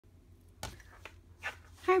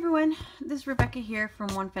Hi everyone, this is Rebecca here from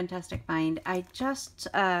One Fantastic Find. I just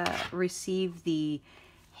received the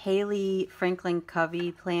Hailey Franklin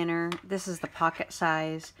Covey planner. This is the pocket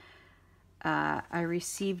size. I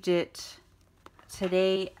received it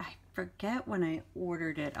today. I forget when I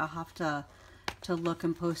ordered it. I'll have to look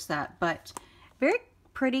and post that. But very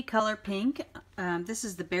pretty color pink. This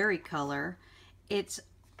is the berry color. It's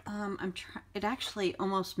it actually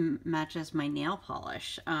almost matches my nail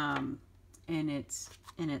polish in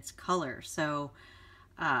its color. So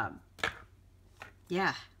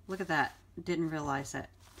yeah, look at that. Didn't realize it.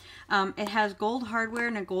 It has gold hardware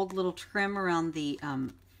and a gold little trim around the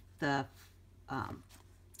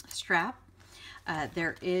strap.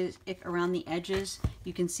 There is, around the edges,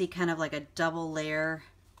 you can see kind of like a double layer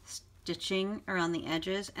stitching around the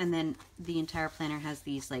edges, and then the entire planner has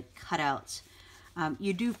these like cutouts.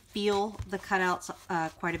 You do feel the cutouts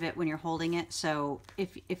quite a bit when you're holding it, so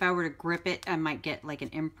if I were to grip it, I might get like an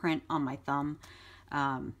imprint on my thumb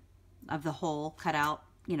of the hole cut out.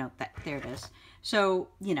 You know, there it is. So,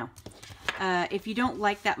 you know, if you don't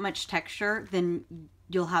like that much texture, then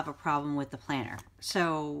you'll have a problem with the planner.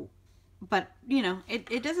 So, but, you know,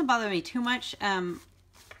 it doesn't bother me too much.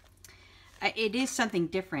 It is something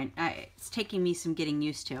different. It's taking me some getting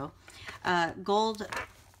used to. Gold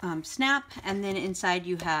snap, and then inside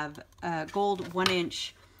you have gold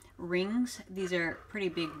 1-inch rings. These are pretty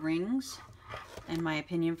big rings, in my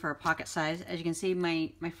opinion, for a pocket size. As you can see,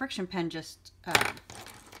 my friction pen just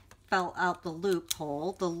fell out the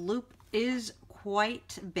loophole. The loop is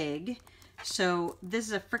quite big. So this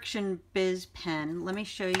is a Friction Biz pen. Let me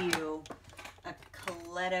show you a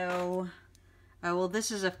Coletto. Well, this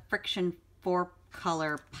is a Friction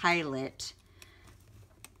 4-color Pilot,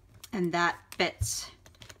 and that fits.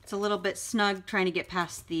 It's a little bit snug trying to get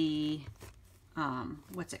past the,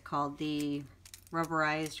 what's it called? The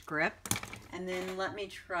rubberized grip. And then let me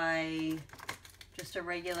try just a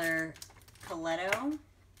regular Coletto.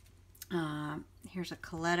 Here's a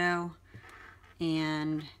Coletto,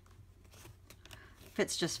 and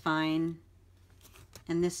fits just fine.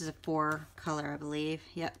 And this is a 4-color, I believe.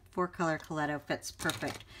 Yep, 4-color Coletto fits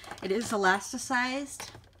perfect. It is elasticized.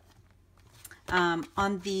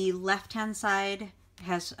 On the left-hand side, it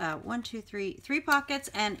has 3 pockets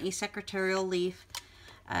and a secretarial leaf.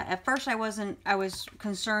 At first I was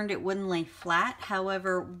concerned it wouldn't lay flat.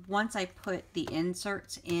 However, once I put the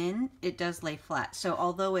inserts in, it does lay flat. So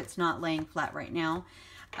although it's not laying flat right now,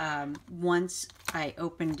 once I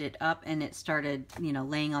opened it up and it started, you know,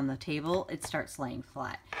 laying on the table, it starts laying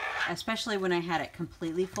flat. Especially when I had it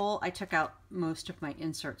completely full. I took out most of my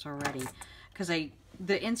inserts already because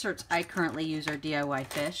the inserts I currently use are DIY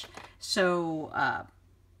Fish. So,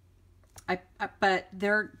 but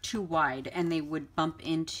they're too wide and they would bump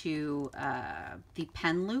into the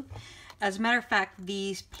pen loop. As a matter of fact,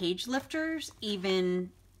 these page lifters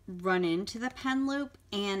even run into the pen loop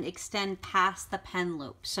and extend past the pen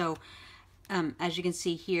loop. So as you can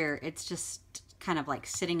see here, it's just kind of like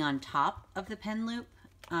sitting on top of the pen loop.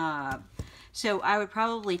 So I would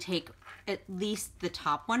probably take at least the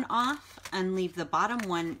top one off and leave the bottom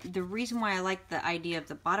one. The reason why I like the idea of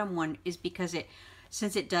the bottom one is because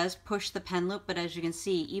since it does push the pen loop, but as you can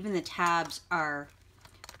see, even the tabs are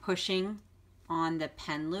pushing on the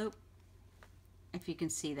pen loop. If you can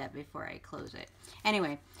see that before I close it.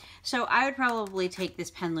 Anyway, so I would probably take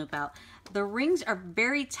this pen loop out. The rings are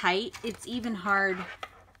very tight. It's even hard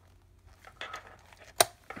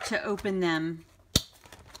to open them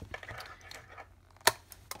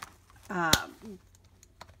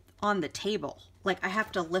on the table. Like, I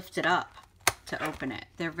have to lift it up to open it.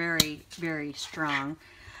 They're very, very strong.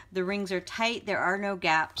 The rings are tight. There are no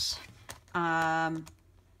gaps. The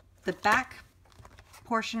back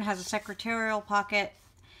portion has a secretarial pocket.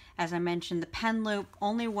 As I mentioned, the pen loop,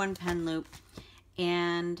 only one pen loop,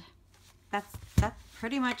 and that's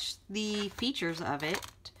pretty much the features of it.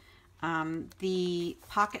 The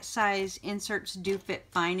pocket size inserts do fit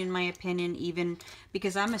fine in my opinion, even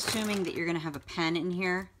because I'm assuming that you're going to have a pen in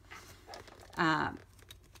here.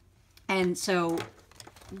 And so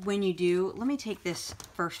when you do, let me take this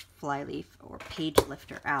first flyleaf or page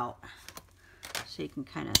lifter out so you can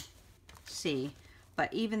kind of see.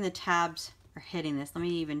 But even the tabs are hitting this. Let me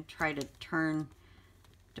even try to turn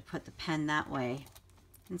to put the pen that way.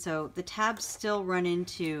 And so the tabs still run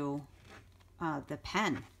into the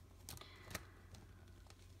pen.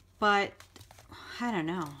 But I don't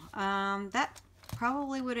know. That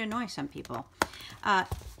probably would annoy some people.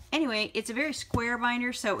 Anyway, it's a very square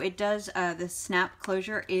binder, so it does, the snap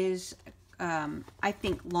closure is, I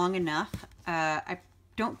think, long enough. I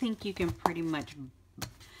don't think you can pretty much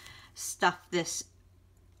stuff this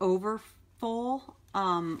over full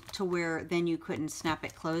to where then you couldn't snap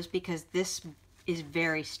it closed, because this is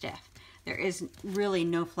very stiff. There is really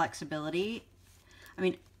no flexibility. I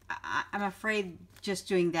mean, I'm afraid just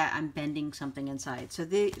doing that, I'm bending something inside. So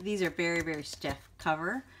these are very, very stiff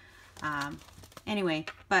cover. Anyway,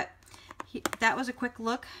 but that was a quick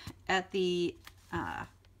look at the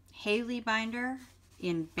Hailey binder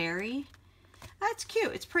in berry. It's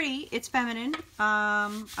cute. It's pretty. It's feminine.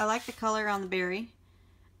 I like the color on the berry.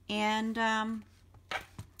 And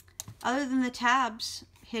other than the tabs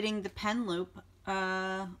hitting the pen loop,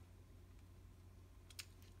 I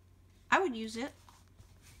would use it.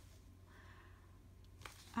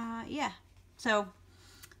 Yeah, so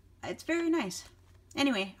it's very nice.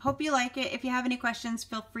 Anyway, hope you like it. If you have any questions,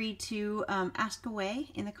 feel free to ask away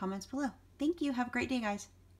in the comments below. Thank you. Have a great day, guys.